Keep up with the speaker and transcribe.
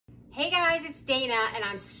Hey guys, it's Dana, and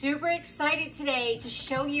I'm super excited today to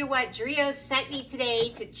show you what Drio sent me today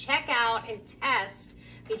to check out and test,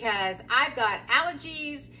 because I've got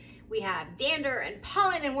allergies, we have dander and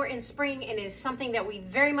pollen, and we're in spring, and it is something that we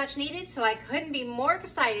very much needed, so I couldn't be more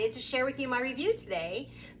excited to share with you my review today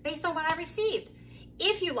based on what I received.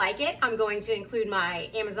 If you like it, I'm going to include my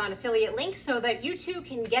Amazon affiliate link so that you too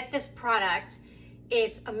can get this product.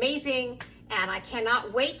 It's amazing, and I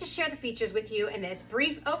cannot wait to share the features with you in this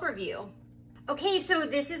brief overview. Okay, so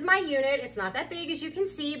this is my unit. It's not that big as you can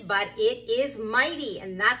see, but it is mighty,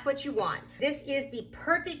 and that's what you want. This is the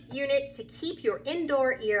perfect unit to keep your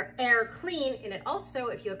indoor air clean, and it also,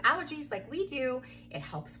 if you have allergies like we do, it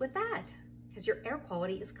helps with that because your air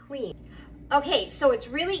quality is clean. Okay, so it's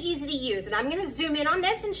really easy to use, and I'm gonna zoom in on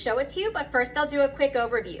this and show it to you, but first I'll do a quick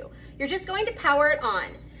overview. You're just going to power it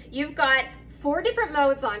on. You've got 4 different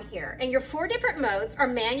modes on here, and your 4 different modes are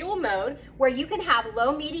manual mode, where you can have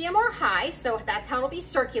low, medium, or high, so that's how it'll be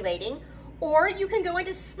circulating, or you can go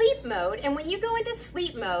into sleep mode, and when you go into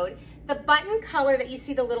sleep mode, the button color that you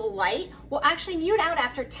see, the little light, will actually mute out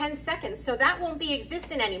after 10 seconds, so that won't be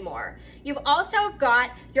existent anymore. You've also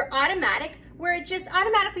got your automatic, where it just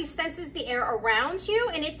automatically senses the air around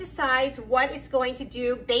you, and it decides what it's going to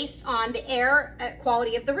do based on the air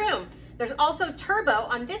quality of the room. There's also turbo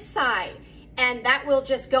on this side, and that will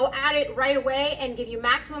just go at it right away and give you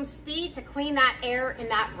maximum speed to clean that air in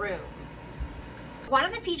that room. One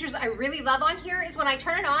of the features I really love on here is when I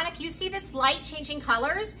turn it on, if you see this light changing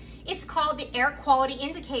colors, it's called the air quality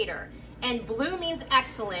indicator. And blue means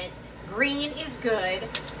excellent, green is good,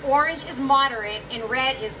 orange is moderate, and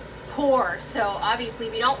red is poor. So obviously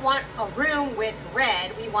we don't want a room with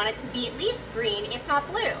red, we want it to be at least green, if not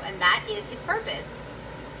blue, and that is its purpose.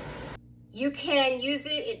 You can use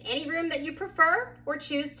it in any room that you prefer or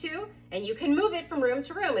choose to, and you can move it from room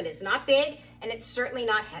to room. It is not big, and it's certainly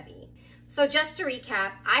not heavy. So just to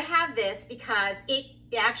recap, I have this because it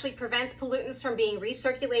actually prevents pollutants from being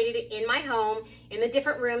recirculated in my home in the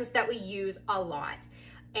different rooms that we use a lot.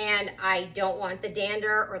 And I don't want the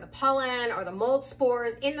dander or the pollen or the mold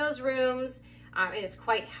spores in those rooms, and it's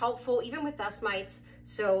quite helpful even with dust mites.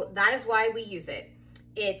 So that is why we use it.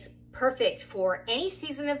 It's perfect for any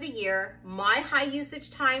season of the year. My high usage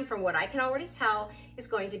time, from what I can already tell, is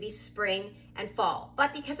going to be spring and fall.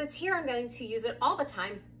 But because it's here, I'm going to use it all the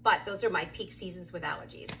time, but those are my peak seasons with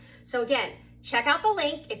allergies. So again, check out the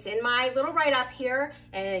link. It's in my little write-up here,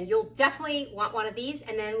 and you'll definitely want one of these,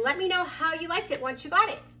 and then let me know how you liked it once you got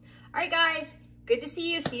it. All right, guys, good to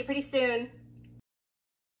see you. See you pretty soon.